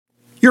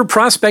Your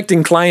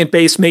prospecting client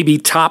base may be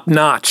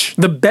top-notch,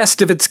 the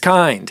best of its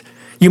kind.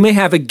 You may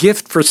have a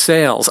gift for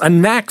sales, a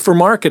knack for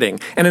marketing,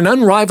 and an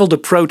unrivaled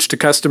approach to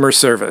customer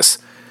service.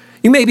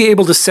 You may be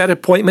able to set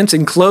appointments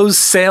and close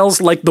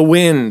sales like the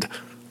wind.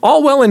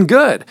 All well and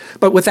good,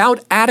 but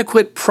without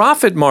adequate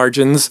profit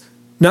margins,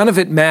 none of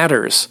it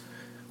matters.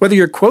 Whether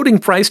you're quoting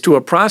price to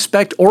a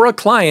prospect or a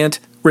client,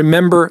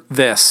 remember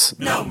this.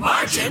 No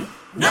margin,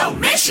 no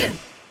mission.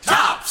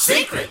 Top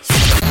secrets.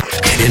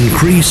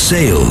 Increase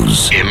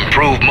sales,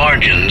 improve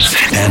margins,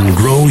 and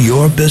grow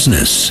your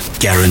business.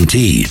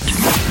 Guaranteed.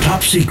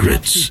 Top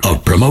secrets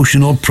of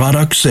promotional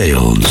product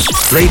sales.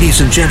 Ladies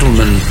and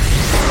gentlemen,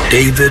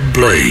 David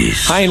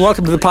Blaze. Hi, and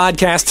welcome to the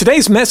podcast.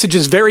 Today's message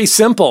is very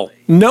simple.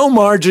 No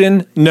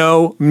margin,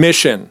 no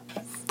mission.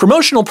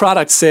 Promotional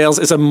product sales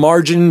is a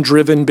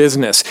margin-driven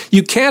business.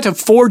 You can't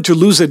afford to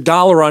lose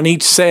 $1 on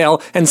each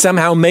sale and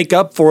somehow make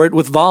up for it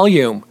with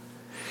volume.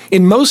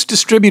 In most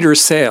distributor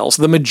sales,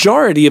 the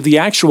majority of the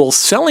actual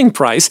selling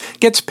price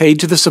gets paid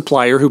to the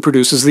supplier who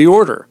produces the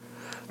order.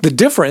 The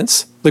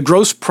difference, the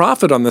gross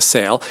profit on the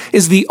sale,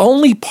 is the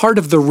only part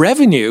of the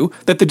revenue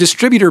that the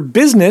distributor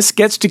business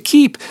gets to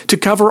keep to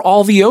cover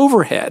all the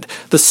overhead,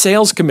 the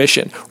sales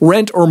commission,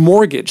 rent or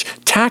mortgage,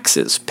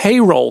 taxes,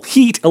 payroll,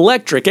 heat,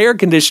 electric, air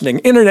conditioning,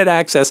 internet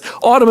access,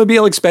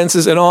 automobile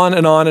expenses, and on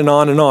and on and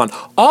on and on.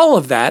 All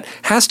of that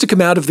has to come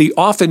out of the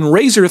often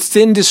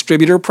razor-thin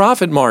distributor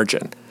profit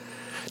margin.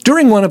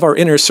 During one of our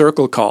Inner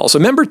Circle calls, a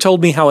member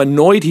told me how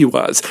annoyed he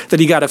was that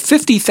he got a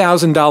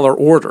 $50,000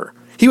 order.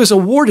 He was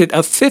awarded a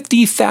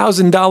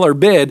 $50,000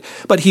 bid,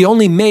 but he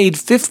only made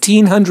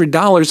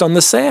 $1,500 on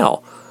the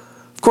sale.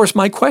 Of course,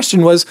 my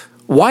question was,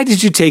 why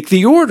did you take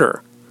the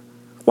order?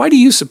 Why do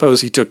you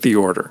suppose he took the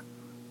order?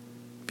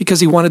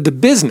 Because he wanted the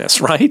business,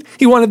 right?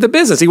 He wanted the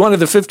business. He wanted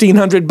the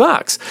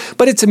 $1,500.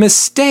 But it's a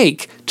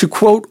mistake to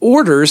quote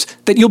orders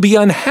that you'll be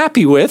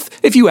unhappy with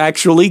if you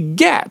actually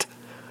get.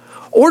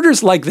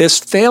 Orders like this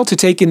fail to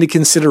take into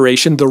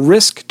consideration the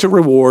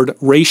risk-to-reward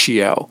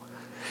ratio.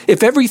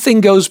 If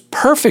everything goes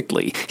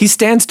perfectly, he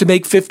stands to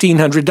make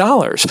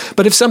 $1,500.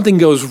 But if something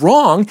goes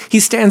wrong, he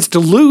stands to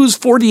lose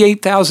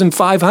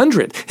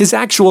 $48,500, his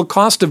actual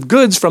cost of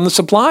goods from the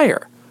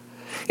supplier.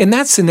 In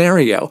that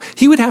scenario,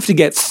 he would have to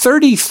get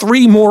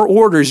 33 more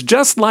orders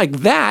just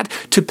like that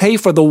to pay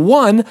for the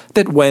one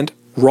that went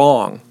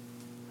wrong.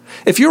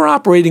 If you're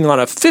operating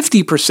on a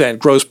 50%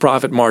 gross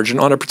profit margin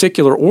on a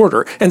particular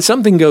order and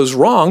something goes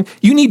wrong,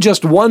 you need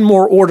just one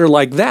more order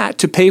like that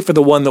to pay for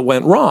the one that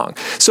went wrong.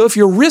 So if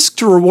your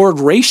risk-to-reward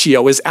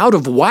ratio is out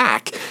of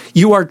whack,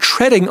 you are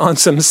treading on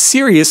some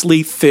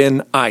seriously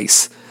thin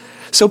ice.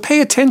 So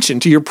pay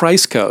attention to your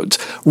price codes.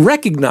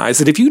 Recognize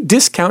that if you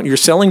discount your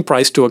selling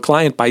price to a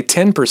client by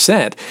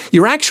 10%,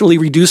 you're actually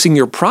reducing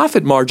your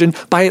profit margin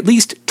by at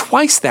least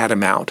twice that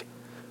amount.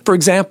 For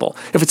example,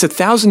 if it's a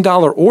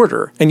 $1,000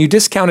 order and you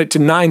discount it to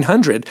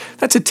 $900,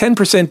 that's a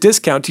 10%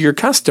 discount to your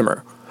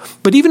customer.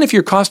 But even if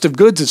your cost of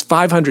goods is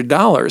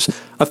 $500,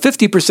 a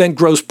 50%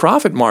 gross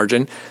profit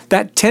margin,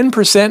 that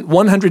 10%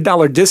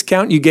 $100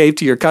 discount you gave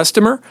to your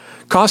customer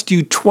cost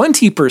you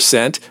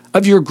 20%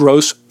 of your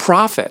gross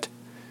profit.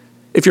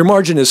 If your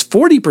margin is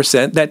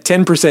 40%, that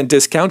 10%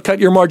 discount cut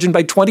your margin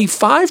by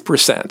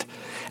 25%.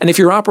 And if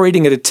you're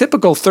operating at a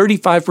typical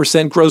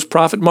 35% gross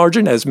profit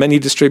margin, as many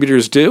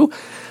distributors do,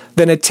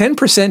 then a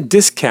 10%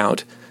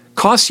 discount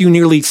costs you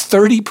nearly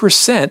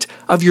 30%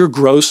 of your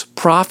gross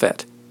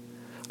profit.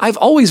 I've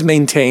always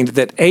maintained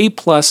that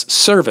A-plus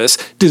service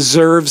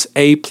deserves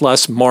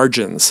A-plus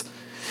margins.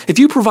 If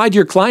you provide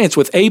your clients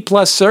with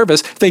A-plus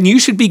service, then you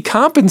should be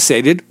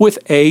compensated with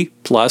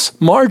A-plus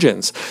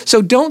margins.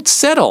 So don't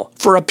settle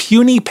for a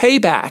puny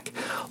payback.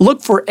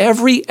 Look for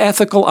every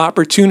ethical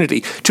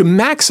opportunity to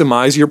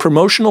maximize your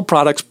promotional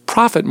product's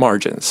profit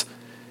margins.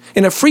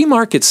 In a free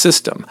market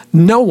system,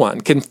 no one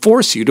can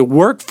force you to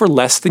work for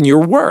less than you're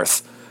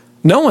worth.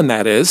 No one,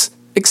 that is,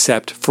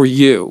 except for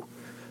you.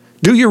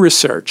 Do your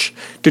research.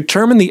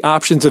 Determine the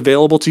options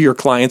available to your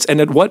clients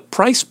and at what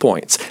price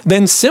points.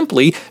 Then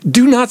simply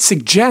do not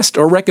suggest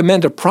or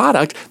recommend a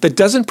product that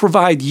doesn't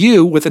provide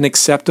you with an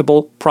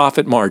acceptable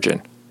profit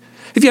margin.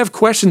 If you have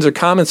questions or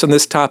comments on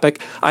this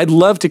topic, I'd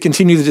love to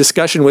continue the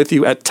discussion with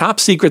you at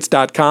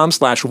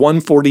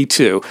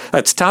topsecrets.com/142.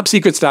 That's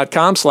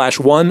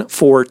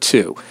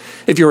topsecrets.com/142.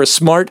 If you're a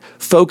smart,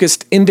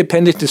 focused,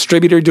 independent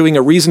distributor doing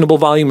a reasonable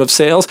volume of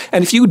sales,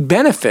 and if you'd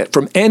benefit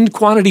from end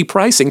quantity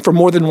pricing for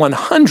more than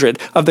 100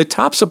 of the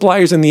top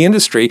suppliers in the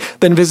industry,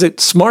 then visit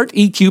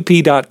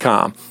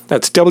smarteqp.com.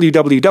 That's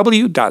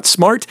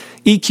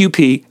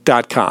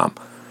www.smarteqp.com.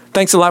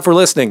 Thanks a lot for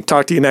listening.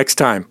 Talk to you next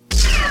time.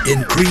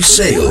 Increase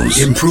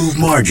sales, improve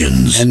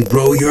margins, and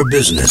grow your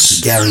business.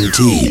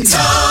 Guaranteed.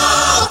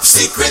 Top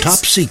secrets.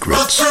 Top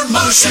secrets. Of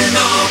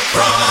promotional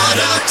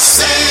product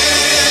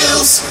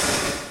sales.